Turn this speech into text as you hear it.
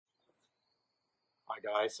Hi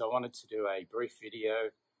guys, so I wanted to do a brief video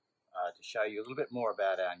to show you a little bit more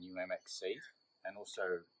about our new MX seat and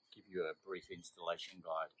also give you a brief installation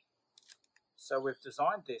guide. So we've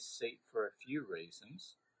designed this seat for a few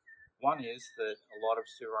reasons. One is that a lot of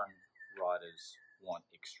Sur-ron riders want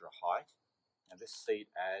extra height. Now this seat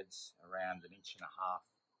adds around 1.5 inches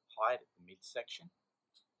height at the midsection,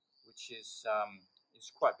 which is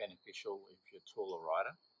quite beneficial if you're a taller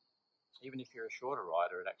rider. Even if you're a shorter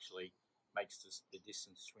rider, it actually makes the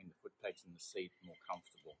distance between the foot pegs and the seat more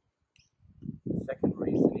comfortable. The second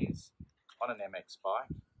reason is, on an MX bike,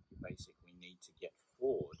 you basically need to get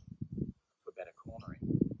forward for better cornering.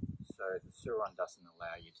 So the Sur-ron doesn't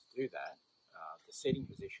allow you to do that. The seating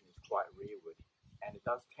position is quite rearward, and it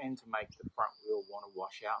does tend to make the front wheel want to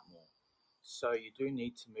wash out more. So you do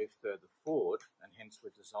need to move further forward, and hence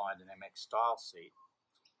we've designed an MX style seat.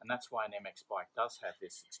 And that's why an MX bike does have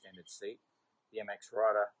this extended seat. The MX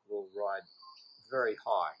rider will ride very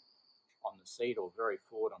high on the seat or very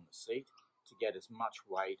forward on the seat to get as much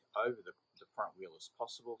weight over the front wheel as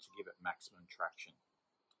possible to give it maximum traction.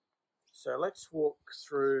 So let's walk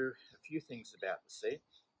through a few things about the seat.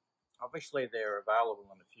 Obviously they're available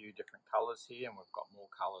in a few different colours here, and we've got more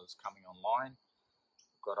colours coming online.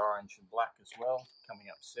 We've got orange and black as well coming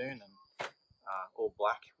up soon, and all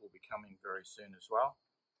black will be coming very soon as well.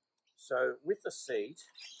 So with the seat,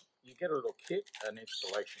 you get a little kit, an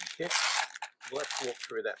installation kit. Let's walk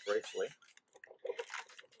through that briefly.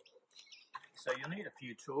 So you'll need a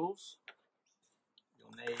few tools.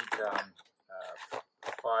 You'll need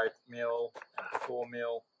 5mm and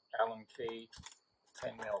 4mm Allen key,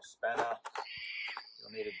 10mm spanner.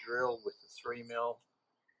 You'll need a drill with a 3mm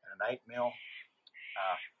and an 8mm.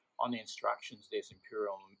 On the instructions, there's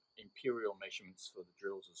imperial measurements for the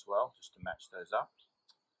drills as well, just to match those up.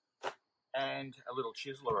 And a little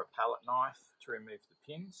chisel or a palette knife to remove the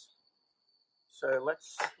pins. So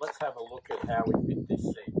let's have a look at how we fit this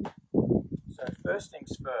seat. So first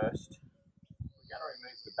things first, we're going to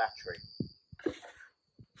remove the battery.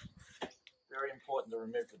 Very important to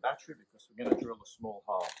remove the battery because we're going to drill a small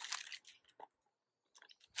hole.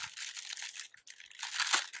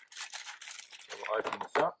 So we'll open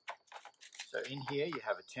this up. So in here you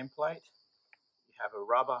have a template, you have a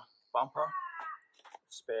rubber bumper,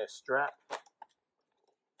 spare strap,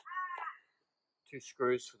 2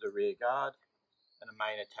 screws for the rear guard, and a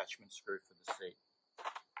main attachment screw for the seat.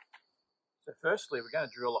 So firstly, we're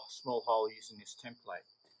going to drill a small hole using this template.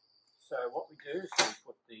 So what we do is we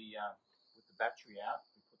put with the battery out,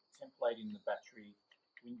 we put the template in the battery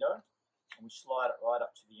window, and we slide it right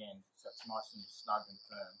up to the end, so it's nice and snug and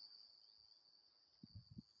firm.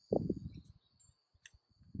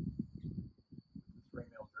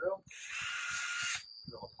 3mm drill,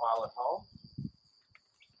 drill a pilot hole.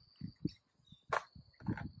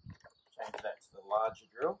 Change that to the larger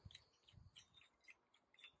drill.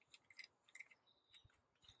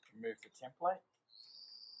 Remove the template.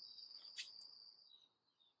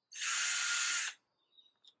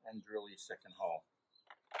 And drill your second hole.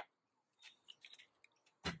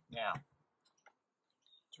 Now,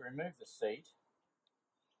 to remove the seat,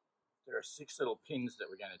 there are 6 little pins that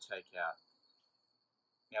we're going to take out.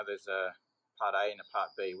 Now there's a part A and a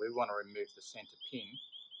part B. We want to remove the centre pin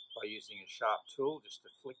by using a sharp tool just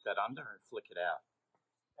to flick that under and flick it out.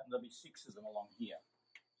 And there'll be 6 of them along here.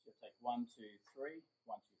 So take 1, 2, 3,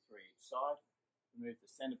 1, 2, 3 each side. Remove the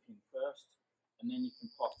centre pin first, and then you can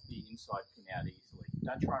pop the inside pin out easily.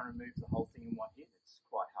 Don't try and remove the whole thing in one hit, it's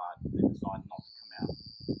quite hard. They're designed not to come out.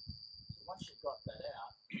 So once you've got that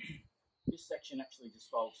out, this section actually just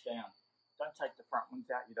folds down. Don't take the front ones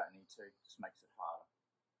out, you don't need to, it just makes it harder.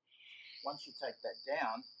 Once you take that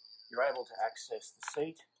down, you're able to access the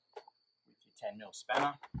seat with your 10mm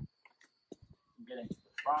spanner. You can get into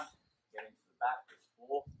the front, get into the back, there's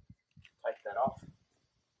 4. Take that off.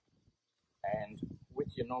 And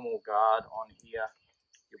with your normal guard on here,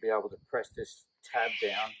 you'll be able to press this tab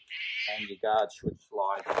down and your guard should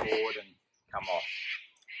slide forward and come off.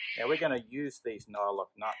 Now we're going to use these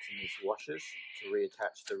nylock nuts and these washers to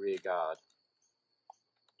reattach the rear guard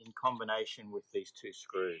in combination with these 2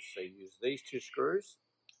 screws. So you use these 2 screws,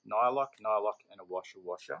 nylock, and a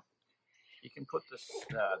washer. You can put this,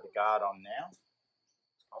 the guard on now.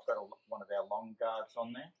 I've got one of our long guards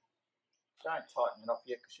on there. Don't tighten it off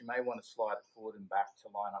yet because you may want to slide it forward and back to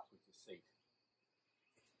line up with your seat.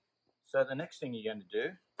 So the next thing you're going to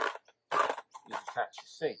do is attach your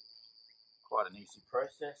seat. Quite an easy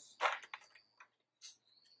process.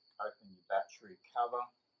 Open your battery cover.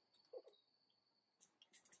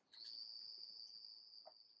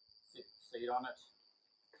 Sit the seat on it.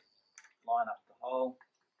 Line up the hole.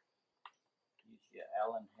 Use your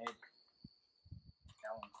Allen head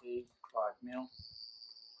mil.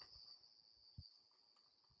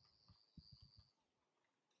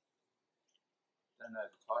 Don't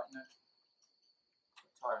over tighten it.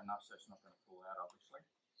 Tight enough so it's not going to fall out, obviously.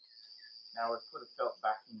 Now we've put a felt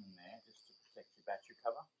backing in there just to protect your battery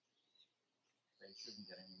cover, so you shouldn't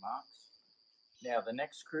get any marks. Now the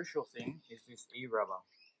next crucial thing is this E-rubber.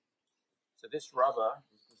 So this rubber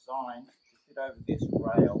is designed to fit over this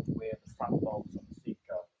rail where the front bolts on the seat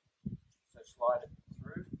go. So slide it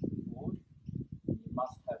through, forward, and you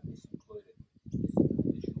must have this included. This is an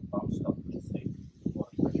additional bump stop for the seat. There's a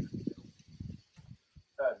lot of pressure in the middle.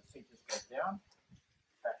 So the seat just goes down.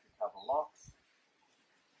 Battery cover locks,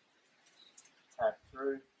 tab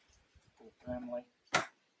through, pull firmly,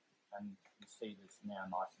 and you see this now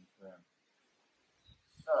nice and firm.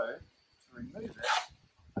 So to remove it,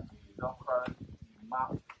 under your Velcro, you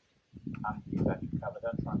must undo your battery cover.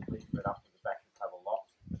 Don't try and leave it up with the battery cover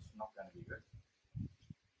locked. It's not going to be good.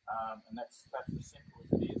 And that's as simple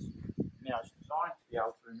as it is. Now it's designed to be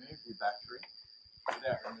able to remove your battery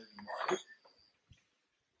without removing the seat.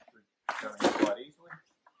 Going quite easily.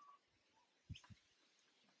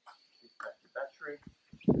 Back your battery,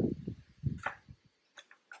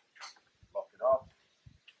 lock it off.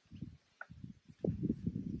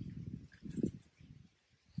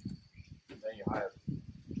 There you have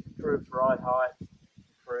improved ride height,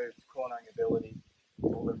 improved cornering ability,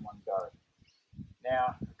 all in one go.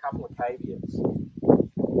 Now, a couple of caveats. A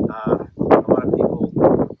lot of people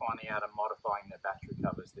are finding out and modifying their battery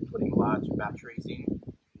covers. They're putting larger batteries in,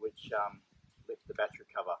 which lift the battery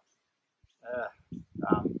cover.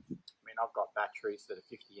 I've got batteries that are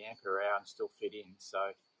 50 ampere hour and still fit in,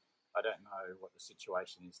 so I don't know what the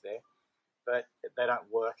situation is there. But they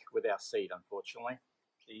don't work with our seat, unfortunately.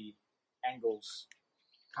 The angles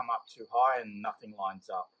come up too high and nothing lines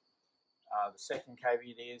up. The second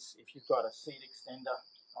caveat is, if you've got a seat extender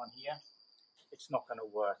on here, it's not going to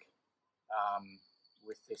work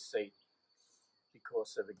with this seat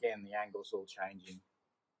because of, again, the angles all changing.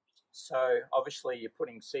 So obviously you're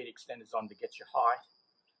putting seat extenders on to get your height,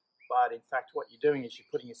 but in fact what you're doing is you're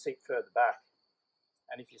putting your seat further back.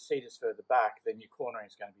 And if your seat is further back, then your cornering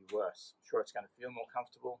is going to be worse. Sure, it's going to feel more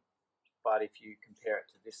comfortable, but if you compare it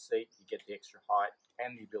to this seat, you get the extra height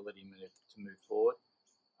and the ability to move forward.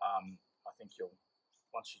 I think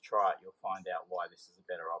once you try it, you'll find out why this is a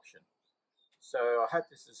better option. So I hope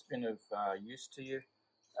this has been of use to you.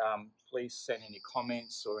 Please send any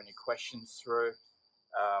comments or any questions through.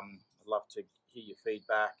 I'd love to hear your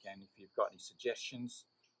feedback, and if you've got any suggestions.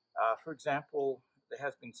 For example, there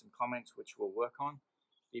has been some comments which we'll work on.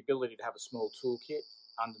 The ability to have a small toolkit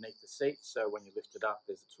underneath the seat, so when you lift it up,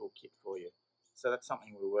 there's a toolkit for you. So that's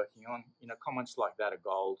something we're working on. Comments like that are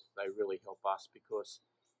gold. They really help us because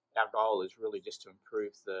our goal is really just to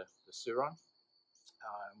improve the Sur-ron.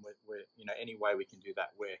 Any way we can do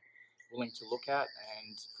that, we're willing to look at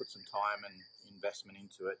and put some time and investment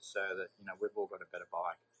into it so that we've all got a better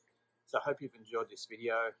bike. So I hope you've enjoyed this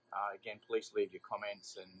video. Again, please leave your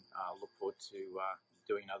comments, and look forward to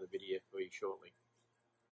doing another video for you shortly.